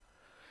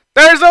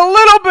There's a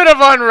little bit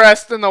of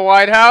unrest in the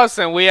White House,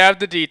 and we have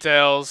the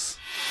details.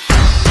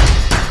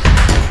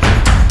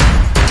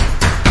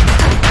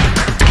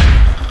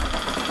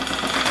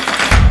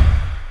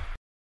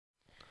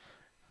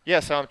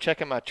 Yeah, so I'm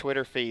checking my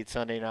Twitter feed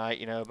Sunday night,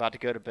 about to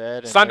go to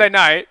bed. And Sunday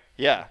night.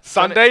 Yeah.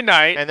 Sunday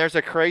night. And there's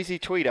a crazy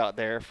tweet out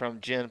there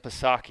from Jen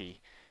Psaki.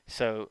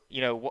 So,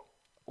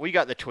 we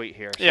got the tweet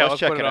here. So let's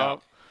check it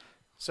out.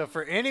 So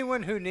for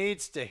anyone who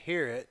needs to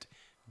hear it,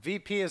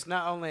 VP is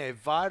not only a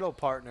vital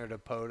partner to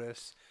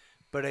POTUS,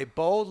 but a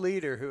bold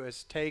leader who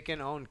has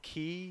taken on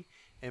key,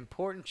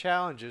 important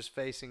challenges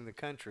facing the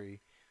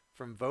country,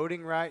 from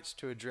voting rights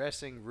to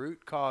addressing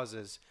root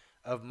causes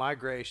of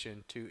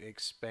migration to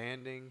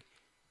expanding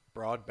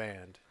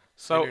broadband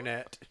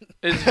internet.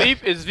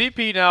 Is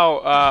VP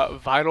now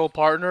vital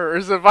partner, or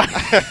is it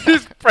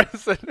vice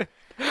president?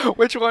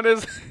 Which one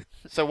is?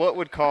 So what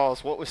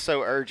was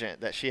so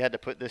urgent that she had to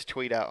put this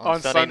tweet out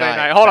on Sunday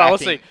night? Hold on,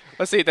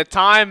 let's see. The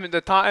time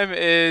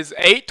is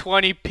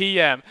 8:20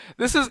 p.m.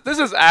 This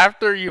is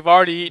after you've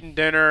already eaten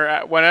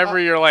dinner. Whenever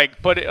you're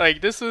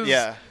this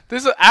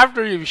is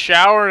after you've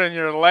showered and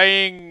you're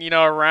laying,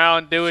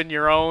 around doing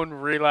your own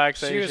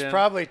relaxation. She was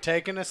probably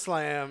taking a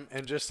slam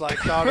and just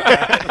thought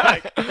about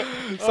it,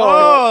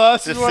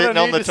 that's just what sitting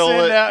I on need the to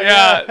toilet. send out.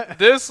 Yeah,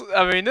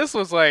 this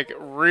was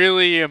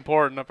really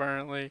important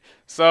apparently.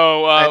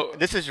 So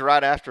this is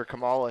right after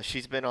Kamala.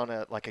 She's been on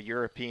a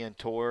European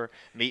tour,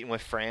 meeting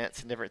with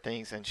France and different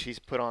things, and she's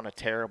put on a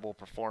terrible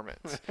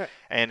performance.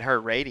 And her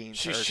ratings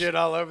She shit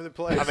all over the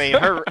place. I mean,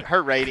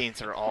 her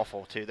ratings are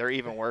awful too. They're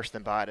even worse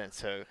than Biden.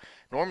 So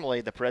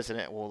normally the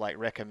president will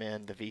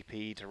recommend the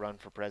VP to run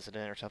for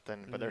president or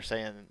something, but they're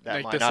saying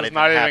that might not even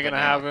going to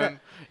happen.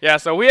 Yeah,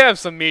 so we have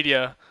some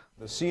media.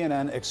 The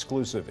CNN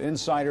exclusive.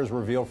 Insiders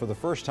reveal for the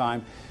first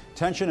time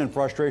tension and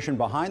frustration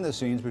behind the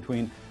scenes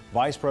between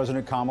Vice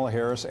President Kamala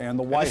Harris and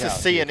the White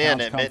House. This is CNN come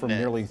admitting from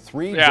nearly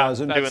 3 Yeah,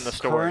 dozen doing the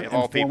story current of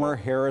all and former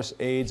people. Harris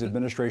aides,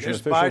 administration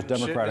Just officials, Biden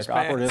Democratic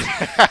shitting his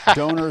operatives,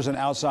 donors, and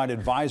outside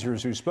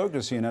advisors who spoke to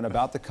CNN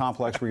about the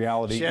complex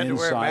reality She had to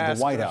wear a inside the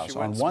mask White or House. she On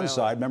wouldn't one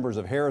smell side, members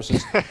of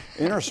Harris's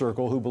inner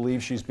circle who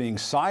believe she's being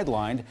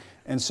sidelined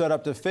and set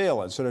up to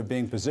fail instead of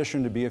being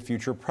positioned to be a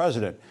future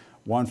president.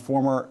 One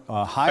former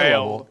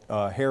high-level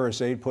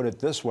Harris aide put it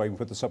this way. We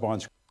put this up on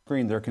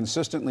screen. They're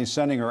consistently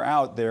sending her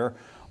out there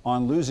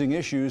on losing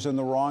issues in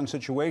the wrong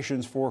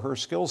situations for her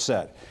skill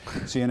set.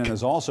 CNN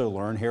has also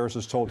learned Harris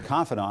has told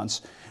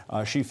confidants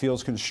she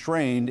feels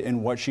constrained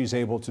in what she's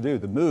able to do.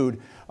 The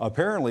mood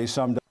apparently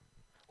summed up.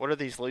 What are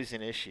these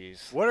losing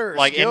issues? What are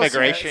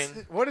immigration?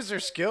 sets? What is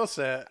her skill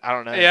set? I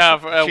don't know.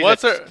 Yeah, She's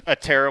what's a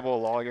terrible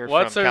lawyer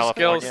What's from her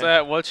California. skill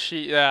set? What's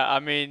she? I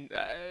mean,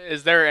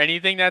 is there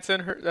anything that's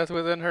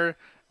within her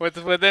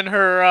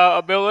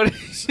ability?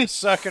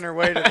 Sucking her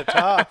way to the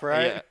top,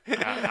 right?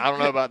 Yeah. I don't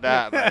know about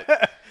that,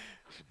 but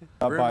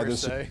By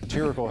this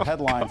satirical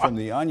headline from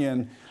The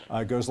Onion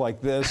goes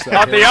like this. The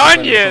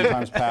Onion!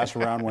 Sometimes pass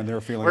around when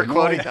they're feeling we're annoyed.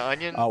 quoting The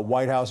Onion.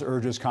 White House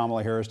urges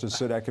Kamala Harris to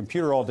sit at a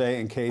computer all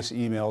day in case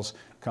emails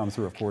come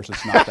through. Of course,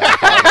 it's not that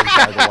bad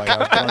inside the White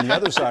House. But on the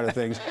other side of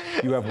things,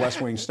 you have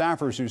West Wing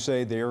staffers who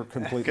say they're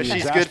completely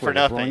she's good for exasperated,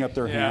 nothing. throwing up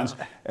their hands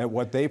at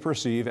what they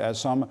perceive as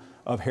some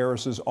of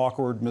Harris's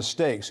awkward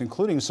mistakes,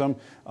 including some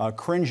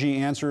cringy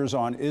answers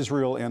on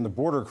Israel and the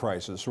border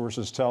crisis.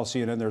 Sources tell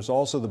CNN there's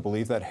also the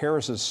belief that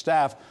Harris's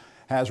staff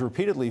has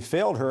repeatedly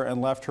failed her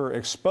and left her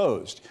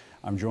exposed.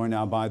 I'm joined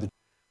now by the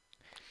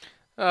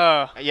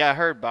I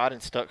heard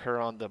Biden stuck her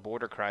on the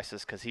border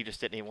crisis because he just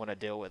didn't even want to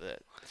deal with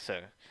it. So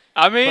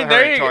I mean, put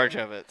her in charge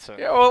of it. So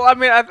yeah, well, I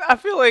mean, I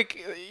feel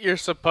like you're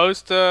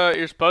supposed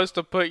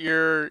to put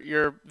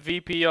your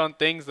VP on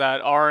things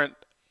that aren't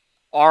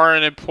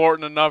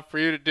important enough for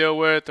you to deal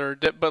with,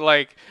 but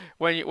like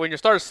when you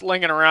start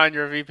slinging around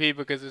your VP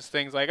because it's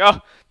things like,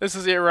 oh, this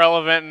is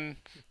irrelevant and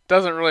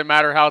doesn't really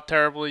matter how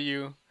terribly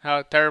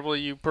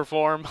you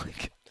perform.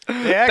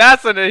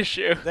 That's an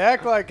issue. They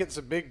act like it's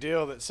a big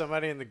deal that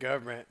somebody in the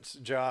government's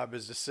job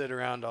is to sit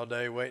around all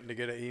day waiting to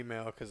get an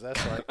email, because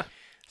that's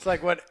it's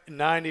like what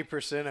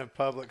 90% of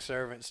public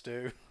servants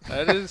do.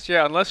 That is,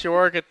 yeah. Unless you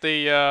work at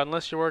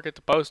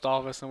the post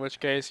office, in which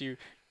case you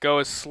go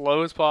as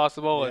slow as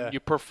possible and you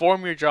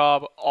perform your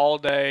job all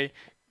day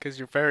because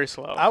you're very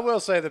slow. I will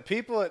say the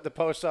people at the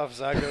post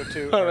office I go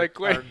to are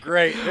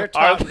great. They're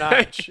top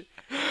notch.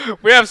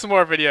 We have some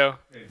more video.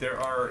 There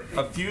are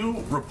a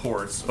few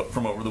reports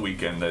from over the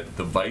weekend that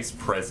the vice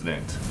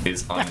president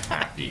is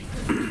unhappy.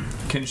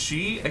 Can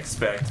she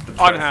expect the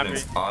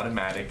president's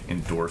automatic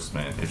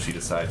endorsement if she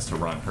decides to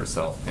run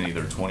herself in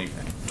either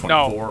 2024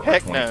 or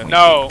 2022?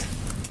 No.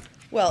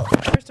 Well,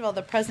 first of all,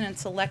 the president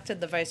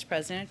selected the vice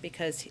president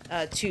because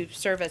to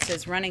serve as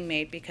his running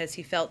mate because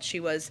he felt she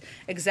was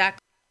exactly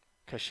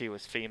because she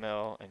was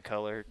female and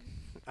colored.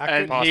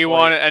 And he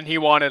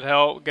wanted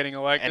help getting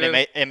elected.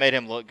 And it made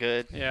him look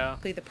good. Yeah.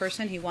 the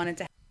person he wanted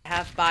to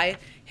have by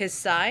his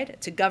side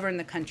to govern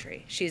the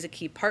country. She's a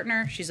key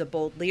partner, she's a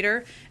bold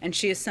leader, and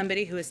she is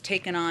somebody who has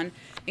taken on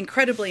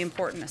incredibly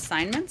important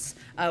assignments,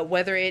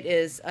 whether it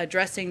is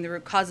addressing the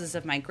root causes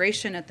of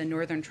migration at the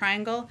Northern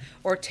Triangle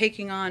or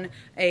taking on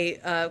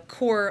a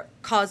core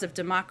cause of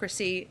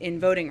democracy in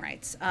voting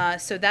rights.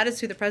 So that is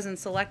who the president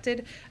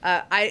selected.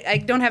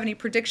 I don't have any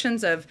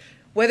predictions of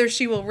whether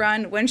she will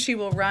run, when she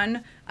will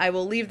run. I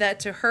will leave that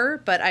to her,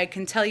 but I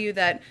can tell you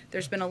that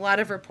there's been a lot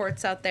of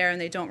reports out there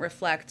and they don't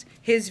reflect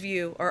his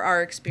view or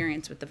our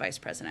experience with the vice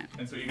president.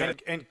 And so you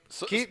got And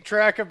keep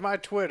track of my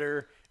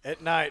Twitter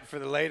at night for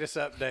the latest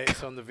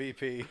updates on the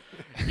VP.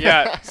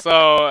 Yeah.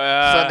 So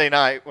Sunday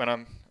night when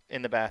I'm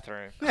in the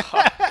bathroom.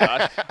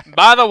 Gosh.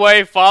 By the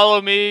way,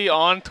 follow me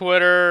on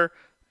Twitter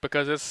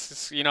because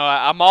it's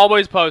I'm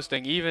always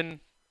posting,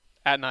 even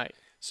at night.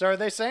 So are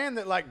they saying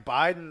that like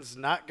Biden's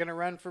not going to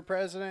run for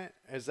president?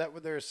 Is that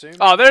what they're assuming?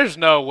 Oh, there's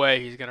no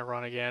way he's gonna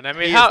run again. I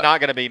mean, He is not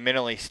going to be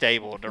mentally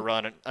stable to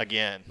run it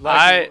again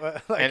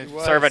and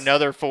serve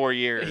another 4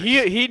 years.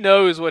 He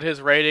knows what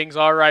his ratings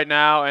are right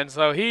now, and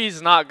so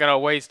he's not gonna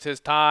waste his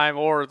time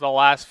or the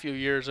last few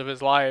years of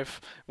his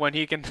life when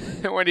he can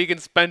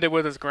spend it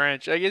with his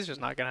grandchildren. It's just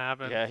not gonna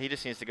happen. Yeah, he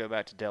just needs to go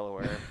back to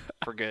Delaware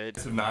for good.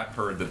 have not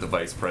heard that the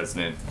vice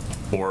president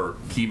or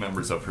key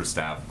members of her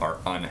staff are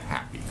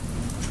unhappy.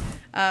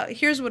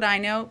 Here's what I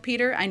know,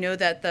 Peter. I know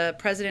that the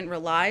president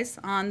relies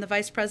on the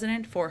vice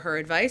president for her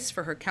advice,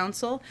 for her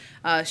counsel.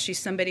 She's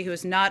somebody who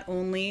is not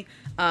only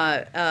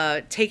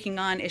taking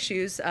on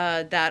issues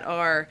that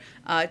are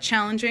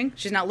challenging.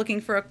 She's not looking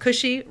for a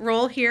cushy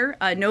role here.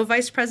 No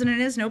vice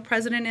president is, no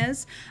president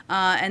is,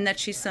 and that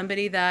she's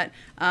somebody that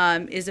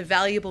is a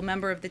valuable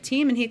member of the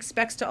team. And he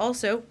expects to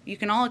also, you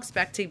can all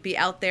expect to be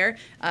out there,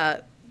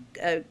 out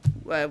in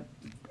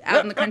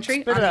the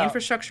country on the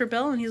infrastructure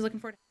bill, and he's looking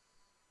forward to.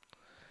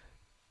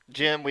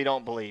 Jim, we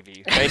don't believe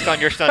you. Based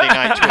on your Sunday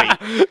night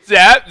tweet.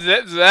 Zap.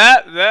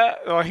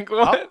 Like,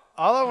 what?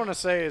 All I want to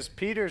say is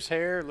Peter's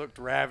hair looked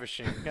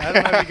ravishing. I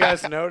don't know if you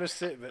guys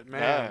noticed it, but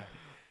man.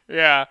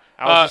 Yeah.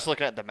 I was just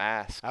looking at the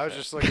mask. I was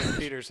just looking at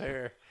Peter's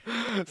hair.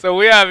 So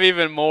we have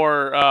even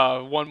more,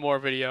 one more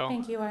video.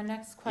 Thank you. Our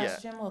next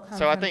question will come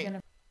So I from think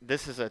Jennifer.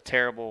 this is a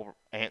terrible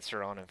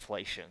answer on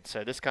inflation.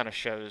 So this kind of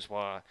shows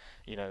why,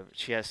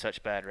 she has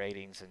such bad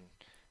ratings, and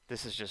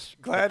this is just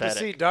Glad pathetic. to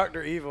see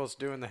Dr. Evil's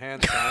doing the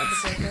hand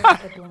signs. at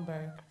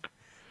Bloomberg.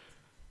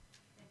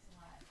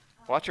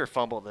 Watch her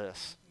fumble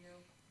this.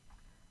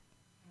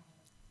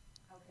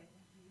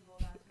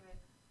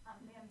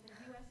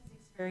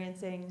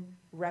 Experiencing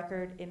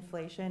record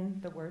inflation,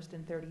 the worst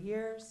in 30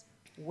 years,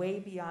 way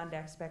beyond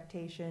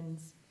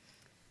expectations.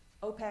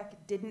 OPEC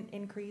didn't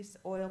increase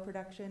oil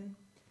production.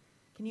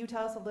 Can you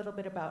tell us a little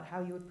bit about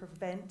how you would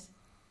prevent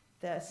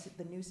the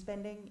new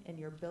spending in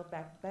your Build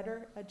Back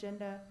Better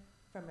agenda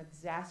from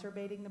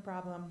exacerbating the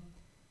problem?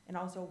 And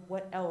also,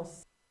 what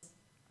else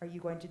are you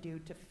going to do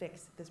to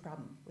fix this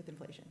problem with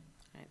inflation?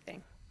 I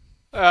think.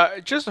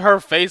 Just her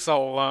face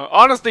alone.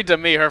 Honestly, to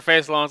me, her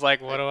face alone is like,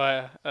 what do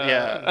I?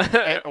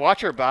 Yeah. And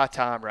watch her buy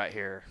time right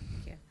here.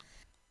 Yeah.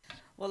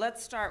 Well,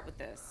 let's start with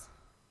this.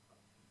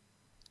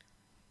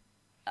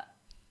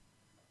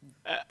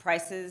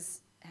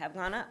 Prices have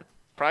gone up.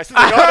 Prices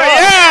are going up.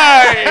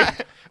 Yeah!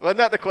 Wasn't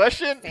that the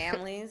question?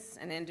 Families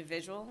and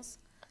individuals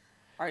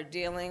are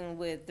dealing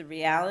with the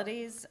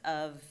realities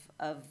of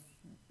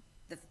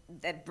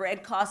that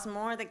bread costs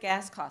more, that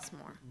gas costs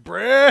more.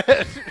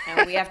 Bread!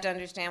 And we have to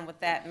understand what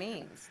that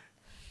means.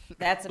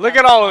 That's Look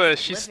about at all of cost this.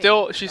 She's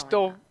living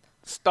still going up.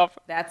 stuff.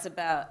 That's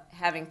about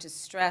having to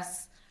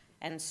stress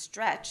and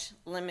stretch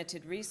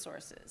limited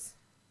resources.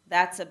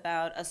 That's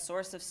about a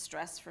source of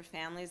stress for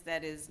families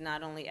that is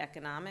not only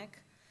economic,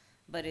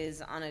 but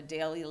is on a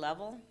daily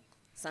level,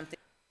 something.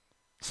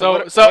 So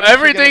what is she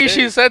everything gonna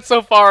she do? said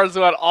so far is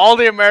what all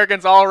the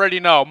Americans already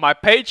know. My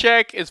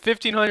paycheck is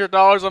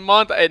 $1,500 a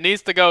month. It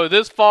needs to go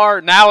this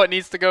far. Now it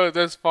needs to go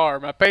this far.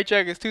 My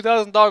paycheck is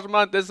 $2,000 a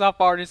month. This is how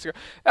far it needs to go.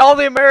 All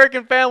the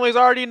American families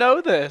already know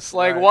this.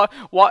 Like Right.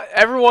 what?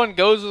 Everyone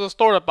goes to the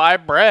store to buy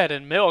bread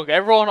and milk.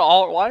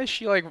 Why is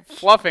she like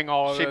fluffing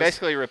all of She this?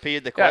 basically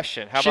repeated the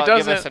question. How she about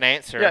give us doesn't- an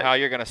answer yeah. how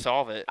you're going to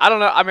solve it? I don't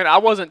know. I mean, I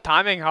wasn't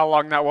timing how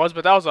long that was,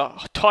 but that was a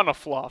ton of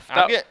fluff.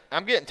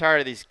 I'm getting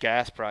tired of these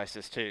gas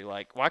prices too.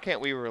 Like, why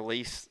can't we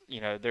release?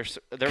 There's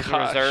a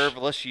Gosh. reserve.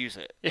 Let's use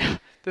it, Yeah,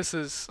 this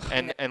is.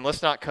 and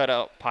let's not cut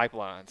out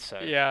pipelines. So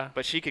Yeah.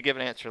 But she could give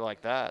an answer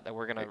like that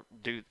we're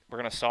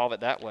gonna solve it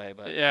that way.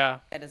 But Yeah.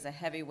 That is a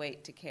heavy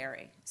weight to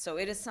carry. So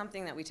it is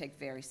something that we take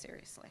very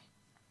seriously.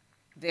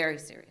 Very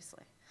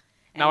seriously.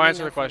 And Now we answer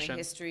know the from question. the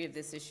history of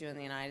this issue in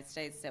the United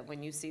States that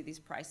when you see these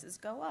prices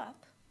go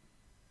up,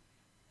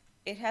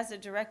 it has a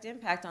direct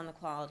impact on the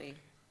quality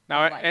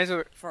Now of life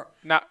answer. for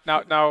Now.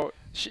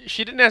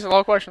 She didn't answer the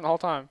whole question the whole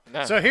time.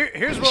 no. So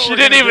here's what She we're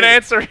didn't gonna even do.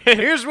 answer it.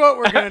 Here's what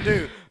we're going to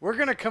do. We're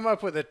going to come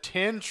up with a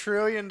 $10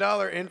 trillion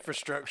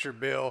infrastructure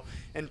bill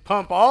and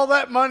pump all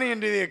that money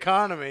into the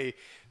economy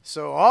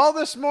so all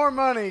this more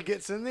money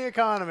gets in the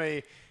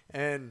economy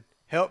and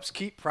helps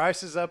keep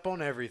prices up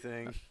on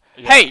everything.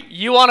 Hey,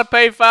 you want to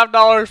pay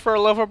 $5 for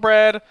a loaf of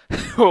bread?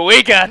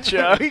 We got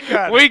you.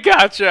 We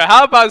got you.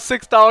 How about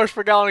 $6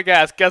 per gallon of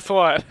gas? Guess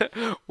what?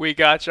 We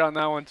got you on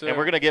that one too. And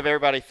we're gonna give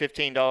everybody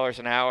 $15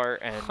 an hour,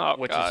 and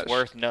which gosh. is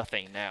worth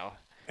nothing now.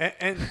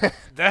 And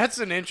that's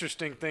an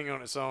interesting thing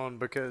on its own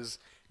because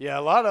a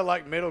lot of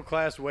like middle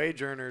class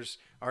wage earners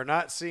are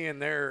not seeing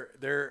their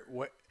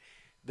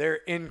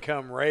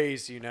income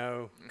raise,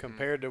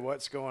 compared to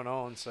what's going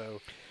on.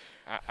 So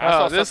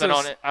I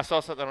saw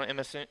something on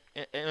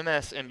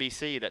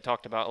MSNBC that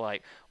talked about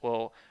like,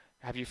 well,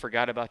 have you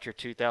forgot about your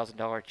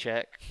 $2,000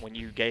 check when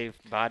you gave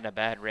Biden a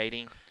bad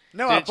rating?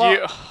 No, I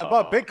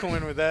bought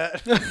Bitcoin with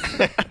that.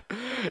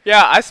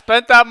 Yeah, I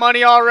spent that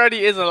money already.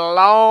 It's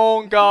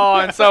long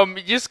gone. So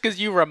just because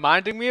you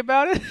reminding me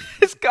about it,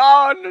 it's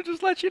gone. I'll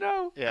just let you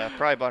know. Yeah,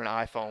 probably bought an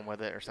iPhone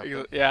with it or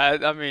something. Yeah,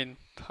 I mean,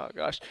 oh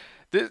gosh,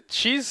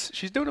 she's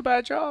doing a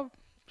bad job.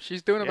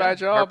 She's doing a bad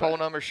job. Her poll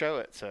numbers show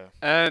it. So.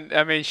 And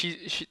I mean,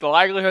 she the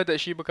likelihood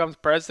that she becomes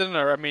president,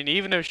 or I mean,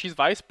 even if she's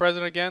vice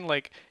president again,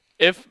 like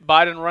if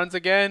Biden runs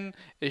again,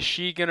 is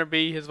she gonna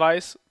be his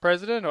vice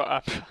president?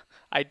 Or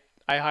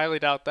I highly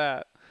doubt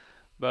that.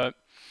 But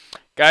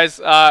guys,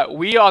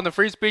 we on the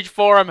Free Speech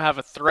Forum have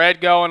a thread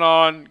going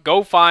on.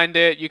 Go find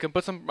it. You can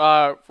put some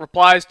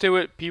replies to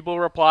it. People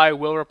reply,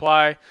 will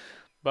reply.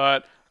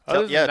 But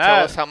other than that,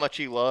 tell us how much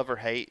you love or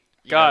hate.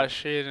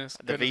 Gosh, the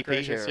VP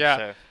gracious. here. Yeah.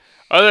 So.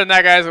 Other than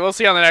that, guys, we'll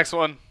see you on the next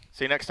one.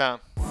 See you next time.